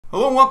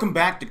Hello and welcome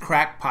back to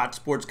Crackpot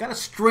Sports. Got a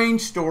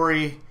strange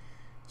story.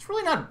 It's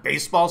really not a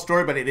baseball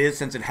story, but it is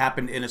since it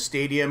happened in a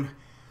stadium.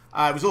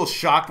 I was a little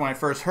shocked when I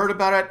first heard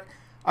about it.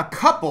 A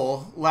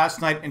couple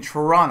last night in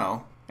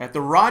Toronto at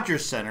the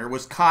Rogers Center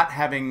was caught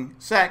having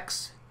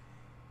sex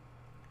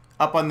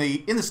up in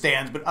the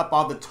stands, but up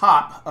on the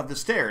top of the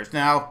stairs.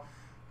 Now,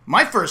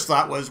 my first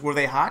thought was, were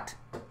they hot?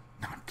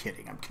 No, I'm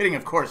kidding. I'm kidding,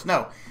 of course.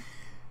 No.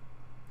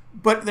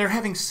 But they're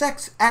having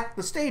sex at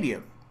the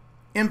stadium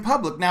in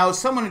public. Now,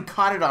 someone had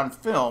caught it on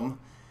film,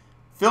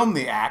 filmed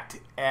the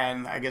act,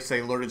 and I guess they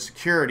alerted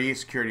security.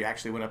 Security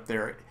actually went up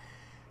there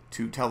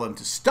to tell them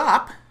to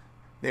stop.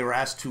 They were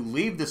asked to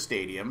leave the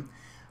stadium.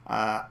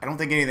 I don't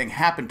think anything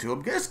happened to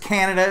them. Because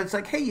Canada, it's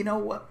like, hey, you know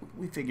what?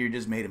 We figure you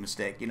just made a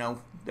mistake. You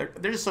know,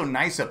 they're just so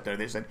nice up there.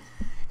 They said,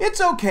 it's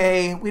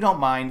okay. We don't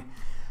mind.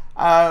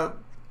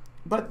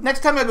 But next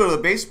time I go to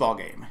the baseball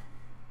game,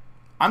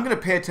 I'm going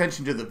to pay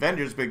attention to the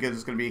vendors because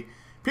it's going to be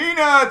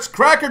peanuts,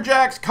 Cracker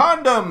Jacks,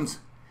 condoms.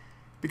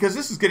 Because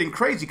this is getting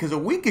crazy. Because a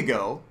week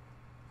ago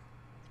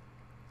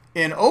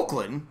in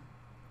Oakland,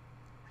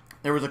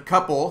 there was a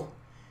couple,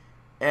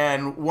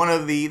 and one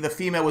of the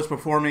female was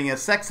performing a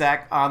sex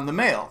act on the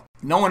male.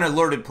 No one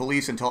alerted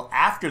police until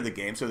after the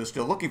game, so they're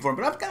still looking for him.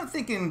 But I'm kind of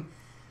thinking,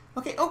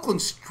 okay,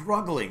 Oakland's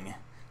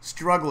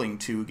struggling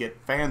to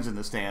get fans in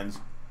the stands.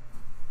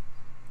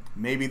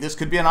 Maybe this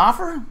could be an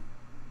offer?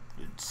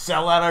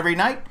 Sell out every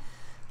night?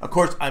 Of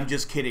course, I'm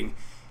just kidding.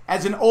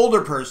 As an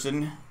older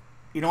person,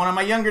 you know, in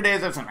my younger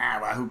days, I was like,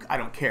 I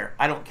don't care.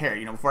 I don't care.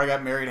 You know, before I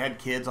got married, had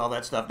kids, all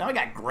that stuff. Now I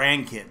got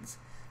grandkids.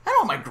 I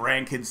don't want my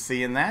grandkids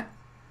seeing that.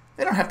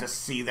 They don't have to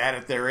see that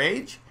at their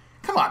age.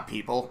 Come on,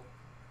 people.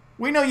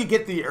 We know you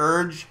get the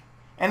urge.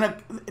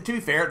 And to be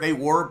fair, they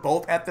were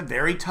both at the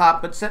very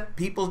top, but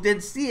people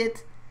did see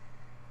it.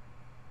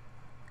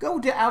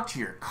 Go out to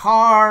your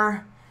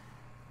car.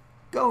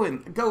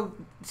 Go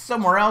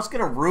somewhere else.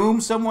 Get a room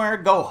somewhere.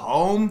 Go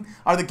home.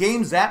 Are the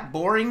games that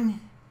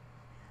boring?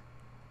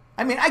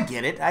 I mean, I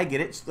get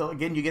it. Still,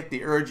 again, you get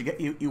the urge.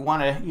 You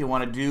want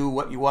to do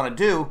what you want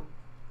to do.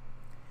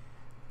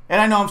 And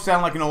I know I'm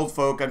sounding like an old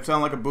folk. I'm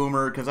sounding like a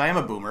boomer because I am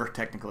a boomer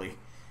technically.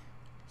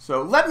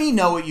 So let me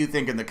know what you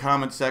think in the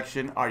comment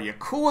section. Are you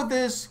cool with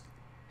this?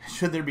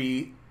 Should there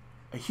be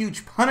a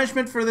huge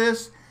punishment for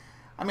this?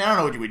 I mean, I don't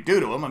know what you would do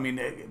to them. I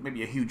mean,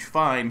 maybe a huge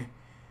fine.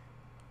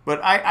 But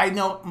I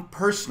know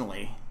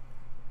personally,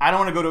 I don't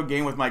want to go to a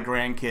game with my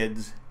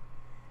grandkids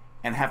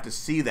and have to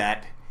see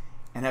that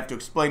and have to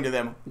explain to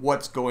them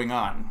what's going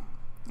on.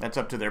 That's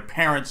up to their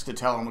parents to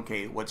tell them,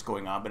 okay, what's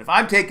going on. But if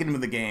I'm taking them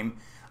to the game,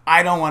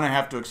 I don't want to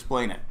have to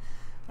explain it.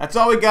 That's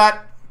all we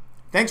got.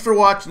 Thanks for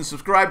watching.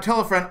 Subscribe, tell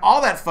a friend,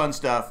 all that fun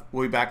stuff.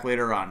 We'll be back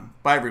later on.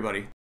 Bye,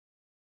 everybody.